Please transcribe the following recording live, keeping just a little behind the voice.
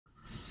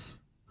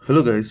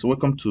Hello guys,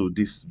 welcome to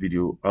this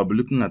video. I'll be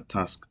looking at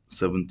task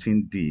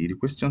 17D. The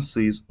question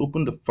says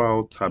open the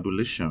file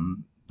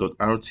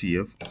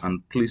tabulation.rtf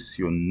and place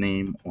your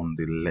name on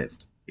the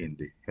left in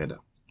the header.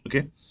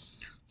 Okay,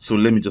 so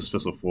let me just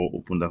first of all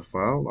open that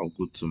file. I'll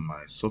go to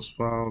my source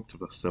file,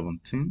 task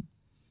 17.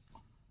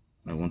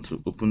 I want to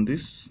open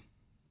this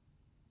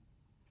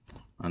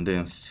and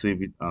then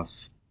save it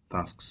as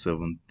task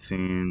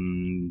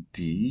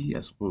 17D, I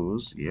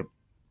suppose. Yep.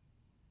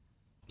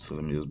 So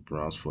let me just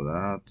browse for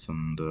that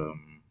and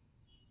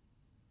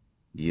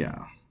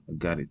yeah, I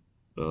got it.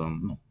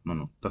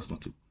 No, that's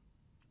not it.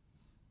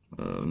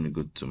 Let me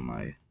go to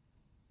my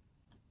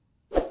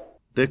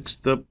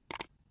desktop.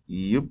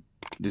 Yep,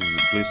 this is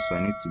the place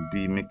I need to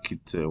be. Make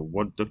it a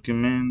Word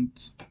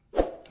document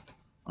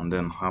and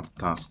then have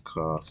task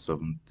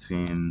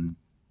 17D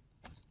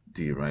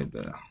right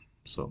there.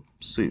 So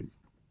save.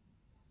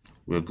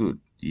 We're good.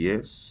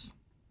 Yes.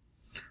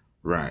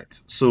 Right.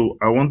 So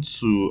I want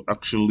to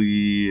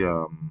actually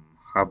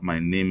have my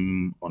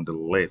name on the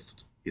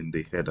left in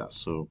the header.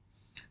 So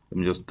let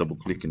me just double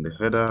click in the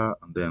header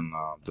and then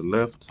the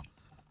left.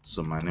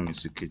 So my name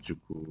is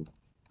Ikechukwu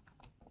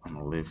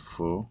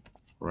Amalefo,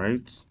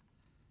 right?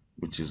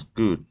 Which is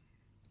good.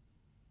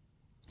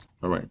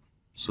 All right,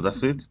 so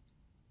that's it.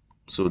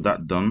 So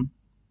that done.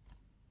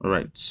 All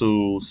right,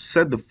 so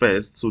set the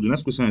first. So the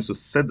next question is to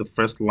set the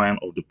first line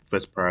of the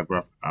first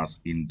paragraph as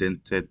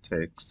indented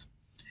text,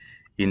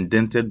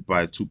 indented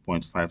by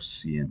 2.5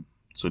 cm.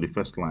 So the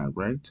first line,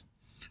 right?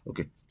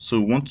 Okay, so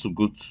we want to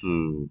go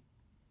to,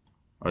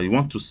 you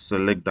want to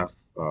select that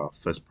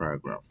first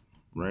paragraph,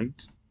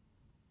 right?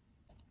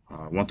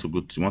 You want to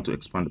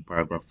expand the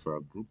paragraph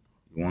group.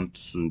 You want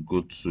to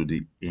go to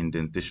the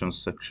indentation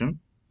section.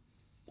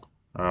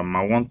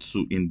 I want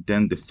to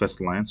indent the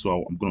first line,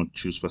 so I'm going to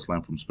choose first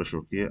line from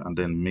special here and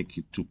then make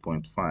it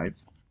 2.5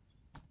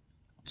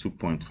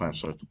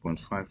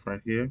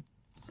 right here,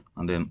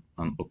 and then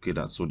okay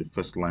that. So the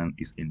first line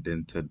is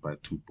indented by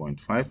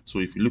 2.5. So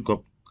if you look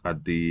up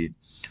at the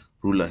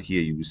ruler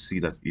here, you will see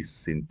that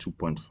it's in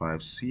 2.5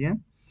 cm.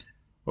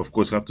 Of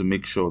course, you have to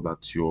make sure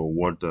that your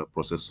word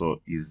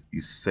processor is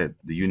set,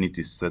 the unit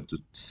is set to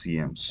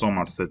cm. Some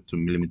are set to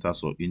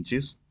millimeters or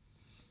inches,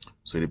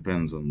 so it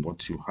depends on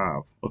what you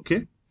have.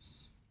 Okay,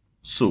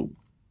 so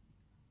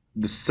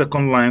the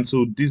second line,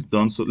 so this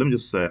done. So let me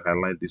just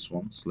highlight this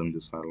one. So let me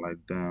just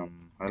highlight them,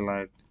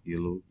 highlight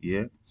yellow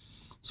here.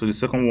 So the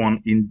second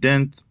one,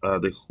 indent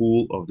the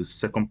whole of the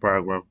second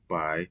paragraph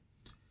by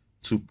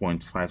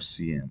 2.5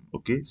 cm.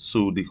 Okay,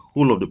 so the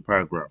whole of the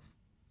paragraph.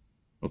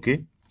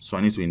 Okay, so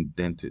I need to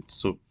indent it.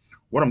 So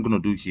what I'm going to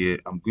do here,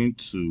 I'm going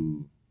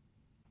to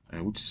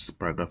which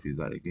paragraph is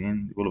that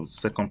again? The whole of the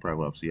second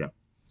paragraph. So yeah,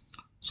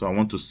 so I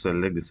want to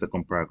select the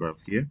second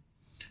paragraph here.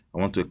 I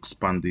want to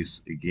expand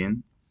this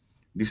again.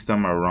 This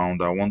time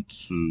around, I want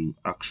to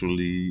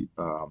actually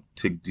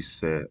take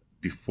this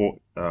before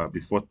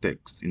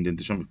text,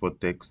 indentation before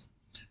text.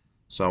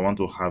 So I want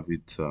to have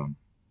it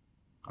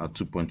at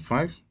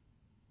 2.5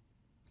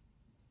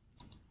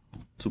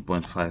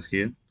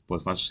 here,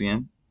 2.5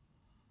 cm,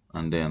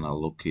 and then I'll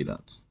locate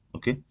that.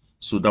 Okay,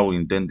 so that will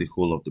indent the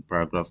whole of the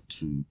paragraph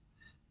to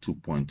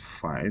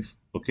 2.5.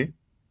 Okay,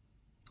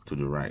 to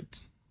the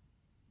right.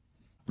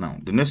 Now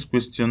the next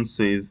question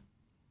says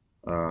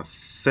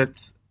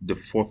set the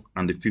fourth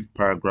and the fifth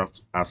paragraph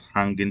as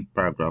hanging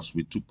paragraphs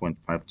with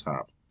 2.5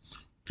 tab.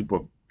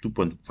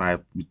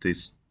 2.5 with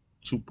this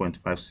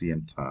 2.5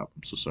 cm tab.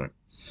 I'm so sorry.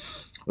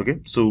 Okay,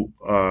 so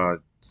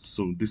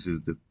so this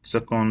is the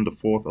second, the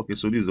fourth. Okay,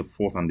 so this is the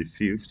fourth and the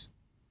fifth.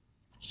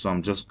 So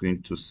I'm just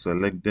going to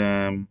select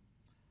them.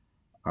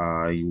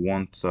 You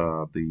want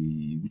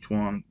the which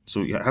one?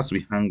 So it has to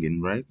be hanging,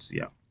 right?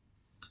 Yeah.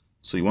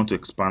 So you want to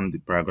expand the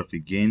paragraph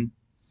again.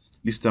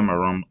 This time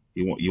around,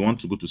 you want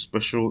to go to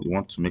special. You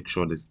want to make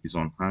sure this is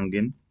on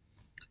hanging.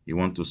 You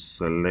want to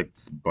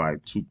select by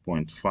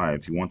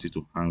 2.5. You want it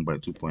to hang by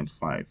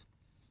 2.5.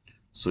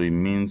 So it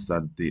means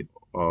that the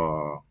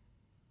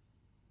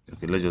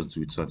okay, let's just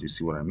do it so that you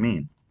see what I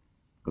mean.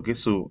 Okay,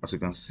 so as you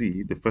can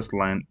see, the first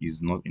line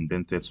is not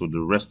indented, so the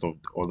rest of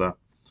the other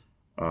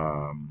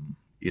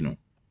you know,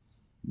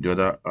 the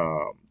other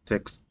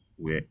text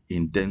were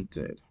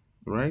indented,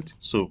 right?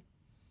 So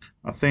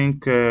I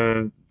think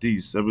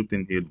this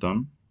everything here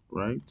done,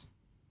 right?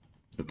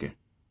 Okay,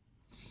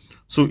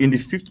 so in the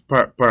fifth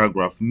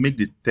paragraph, make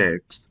the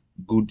text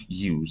good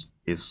use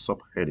a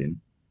subheading.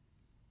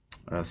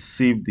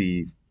 Save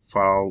the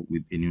file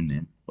with a new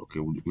name. Okay,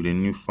 with a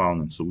new file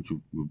name, so which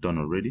we've done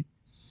already.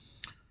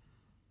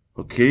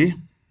 Okay,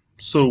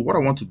 so what I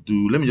want to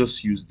do, let me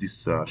just use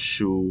this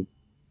show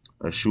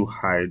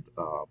hide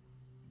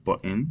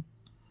button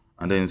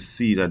and then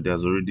see that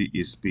there's already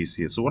a space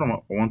here. So what I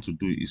want to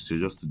do is to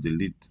just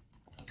delete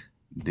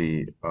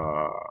the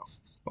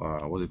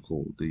what's it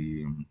called,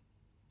 the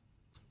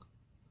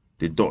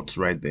dots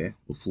right there,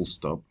 the full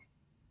stop.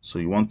 So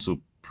you want to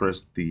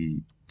press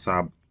the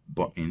tab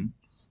button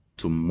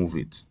to move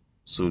it.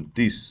 So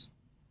this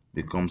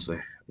becomes a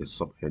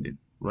subheading,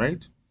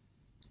 right?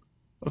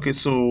 Okay,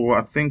 so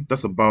I think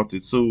that's about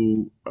it.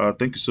 So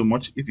thank you so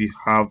much. If you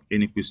have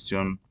any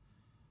question,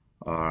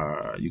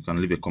 you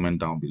can leave a comment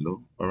down below.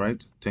 All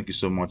right, thank you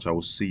so much. I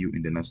will see you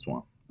in the next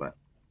one. Bye.